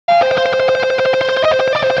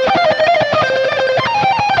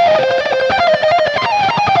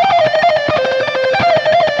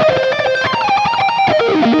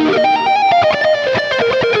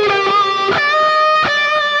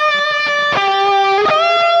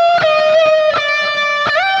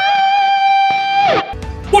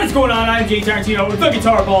What's going on? I'm Jay Tarantino with the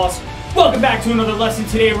Guitar Boss. Welcome back to another lesson.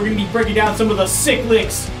 Today we're going to be breaking down some of the sick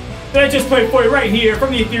licks that I just played for you right here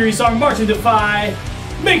from the Ethereum song March and Defy.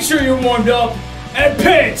 Make sure you're warmed up and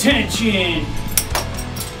pay attention.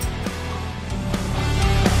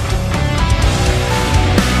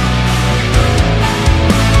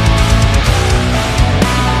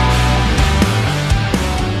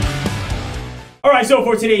 Alright, so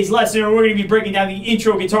for today's lesson, we're going to be breaking down the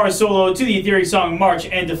intro guitar solo to the Ethereum song March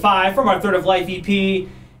and Defy from our Third of Life EP.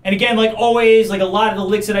 And again, like always, like a lot of the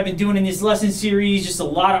licks that I've been doing in this lesson series, just a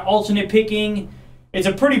lot of alternate picking. It's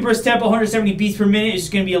a pretty brisk tempo, 170 beats per minute. It's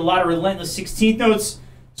going to be a lot of relentless 16th notes.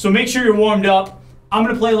 So make sure you're warmed up. I'm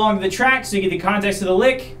going to play along to the track so you get the context of the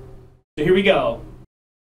lick. So here we go.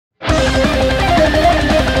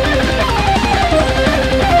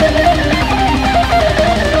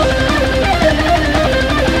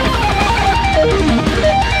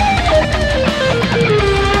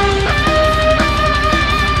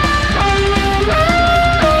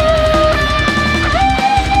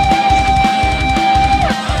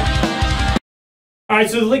 Alright,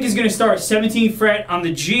 so the lick is going to start 17th fret on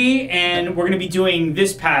the G, and we're going to be doing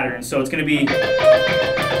this pattern. So it's going to be,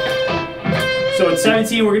 so at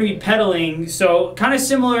 17 we're going to be pedaling, so kind of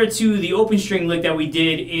similar to the open string lick that we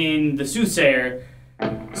did in the Soothsayer.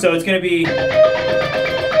 So it's going to be,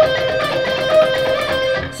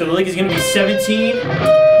 so the lick is going to be 17,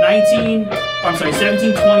 19, I'm sorry,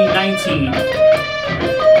 17, 20, 19.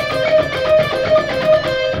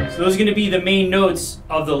 So those are going to be the main notes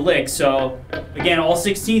of the lick. So again, all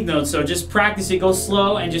 16th notes. So just practice it, go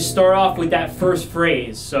slow, and just start off with that first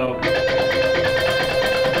phrase. So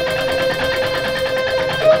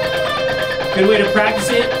good way to practice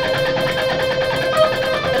it.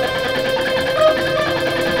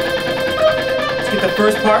 Let's get the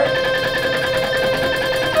first part.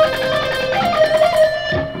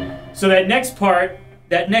 So that next part,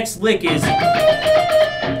 that next lick is,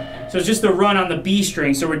 so it's just the run on the B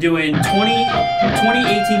string. So we're doing 20,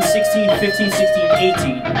 18, 16, 15, 16,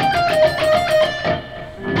 18.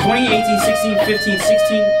 20, 18, 16, 15,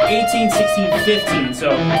 16, 18, 16, 15.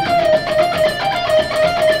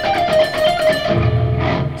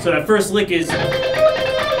 So that first lick is,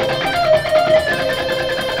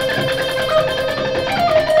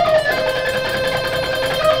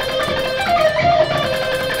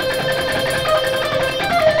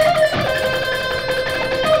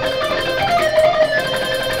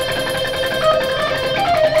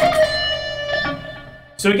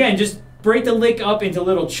 so again, just break the lick up into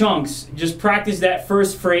little chunks. Just practice that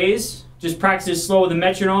first phrase. Just practice it slow with the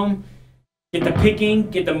metronome. Get the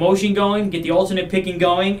picking, get the motion going, get the alternate picking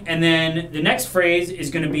going, and then the next phrase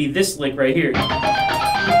is going to be this lick right here.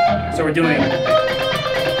 So we're doing,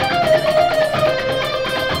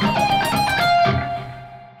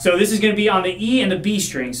 so this is going to be on the E and the B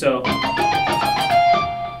string. So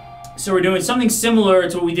we're doing something similar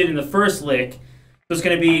to what we did in the first lick. So it's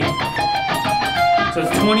going to be, so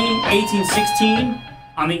it's 20, 18, 16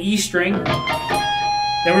 on the E string.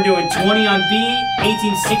 Then we're doing 20 on B,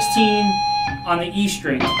 18, 16 on the E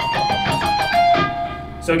string.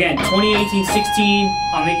 So again, 20, 18, 16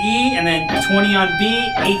 on the E, and then 20 on B,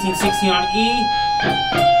 18, 16 on E,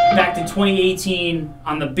 back to 20, 18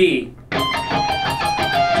 on the B. So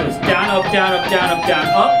it's down, up, down, up, down, up, down,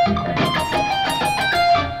 up.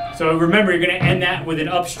 So remember, you're going to end that with an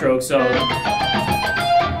upstroke. So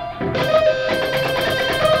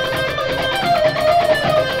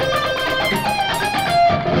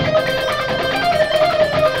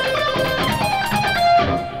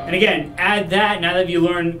and again, add that, now that we've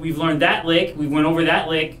learned that lick, we went over that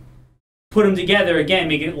lick, put them together again,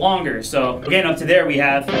 make it longer. So again, up to there we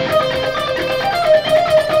have.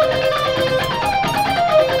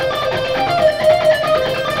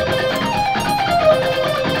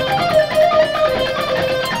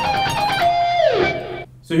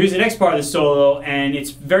 So here's the next part of the solo, and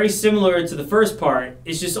it's very similar to the first part.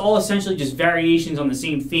 It's just all essentially just variations on the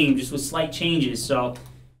same theme, just with slight changes. So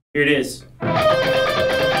here it is.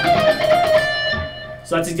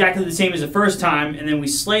 So that's exactly the same as the first time, and then we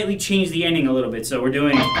slightly change the ending a little bit. So we're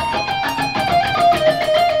doing,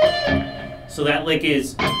 so that lick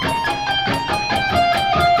is,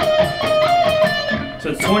 so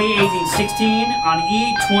it's 20, 18, 16 on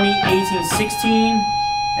E, 20, 18, 16,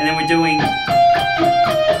 and then we're doing,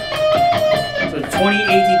 so it's 20,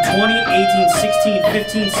 18, 20, 18, 16,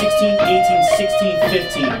 15, 16, 18, 16,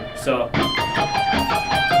 15.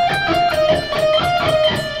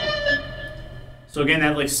 So again,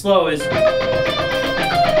 that lick slow is,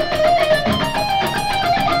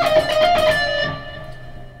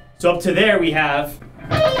 so up to there we have,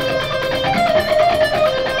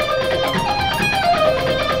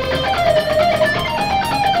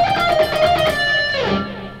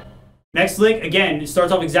 Next lick, again, it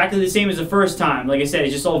starts off exactly the same as the first time. Like I said,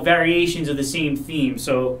 it's just all variations of the same theme.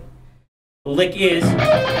 So the lick is...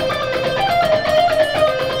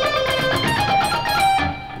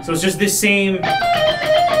 So it's just this same...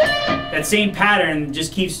 That same pattern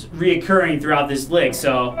just keeps reoccurring throughout this lick.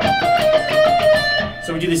 So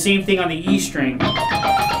we do the same thing on the E string.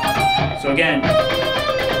 So again...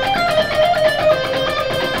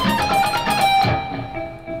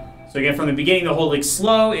 So again, from the beginning, the whole lick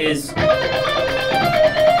slow is...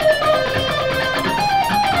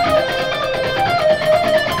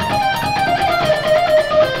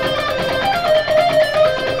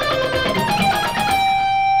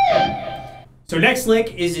 So next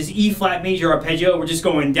lick is this E flat major arpeggio. We're just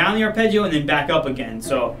going down the arpeggio and then back up again.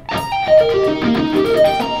 So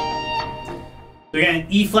again,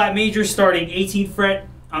 E flat major starting 18th fret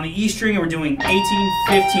on the E string, and we're doing 18,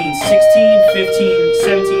 15, 16, 15,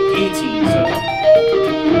 17,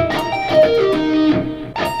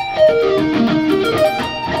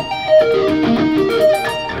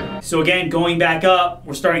 18. So again, going back up,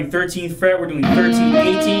 we're starting 13th fret, we're doing 13,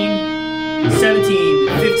 18, 17,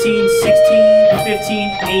 15, 16, 15,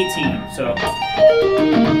 18. So,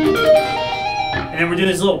 and then we're doing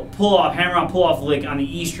this little pull-off, hammer-on pull-off lick on the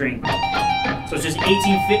E string. So it's just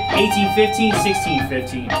 18, 15, 16,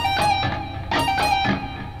 15.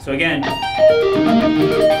 So again.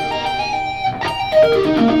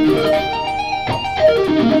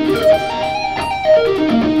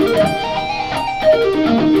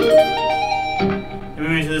 And we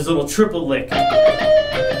went into this little triple lick.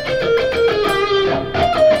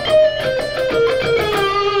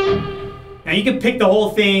 Now you can pick the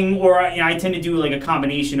whole thing, or I tend to do like a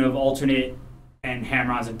combination of alternate and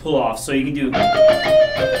hammer-ons and pull-offs. So you can do...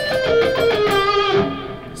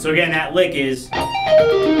 So again, that lick is...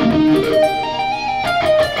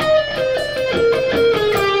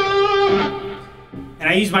 And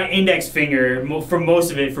I use my index finger for most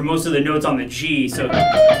of it, for most of the notes on the G. So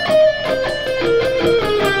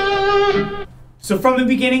from the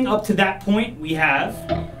beginning up to that point, we have...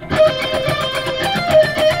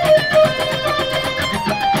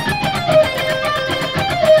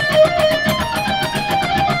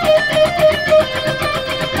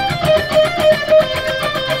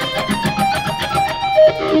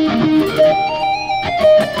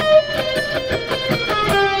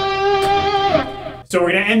 So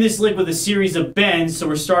we're going to end this lick with a series of bends. So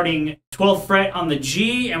we're starting 12th fret on the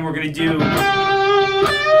G, and we're going to do...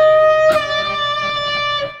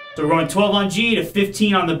 So we're going 12 on G to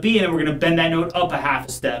 15 on the B, and then we're going to bend that note up a half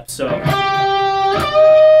a step. So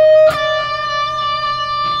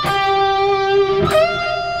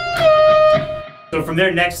from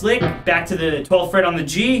there, next lick, back to the 12th fret on the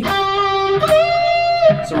G.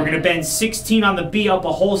 So we're going to bend 16 on the B up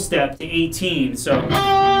a whole step to 18. So...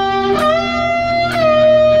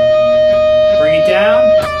 Bring it down.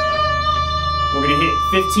 We're going to hit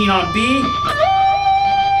 15 on B,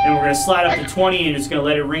 and we're going to slide up to 20, and it's going to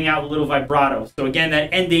let it ring out a little vibrato. So again,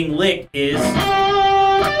 that ending lick is...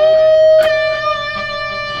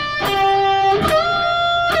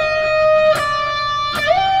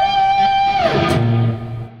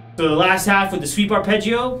 So the last half with the sweep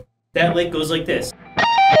arpeggio, that lick goes like this.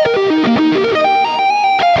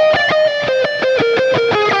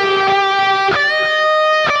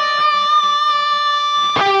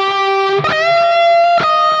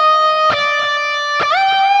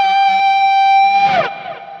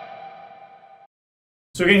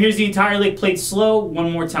 So again, here's the entire lick played slow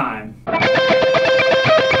one more time.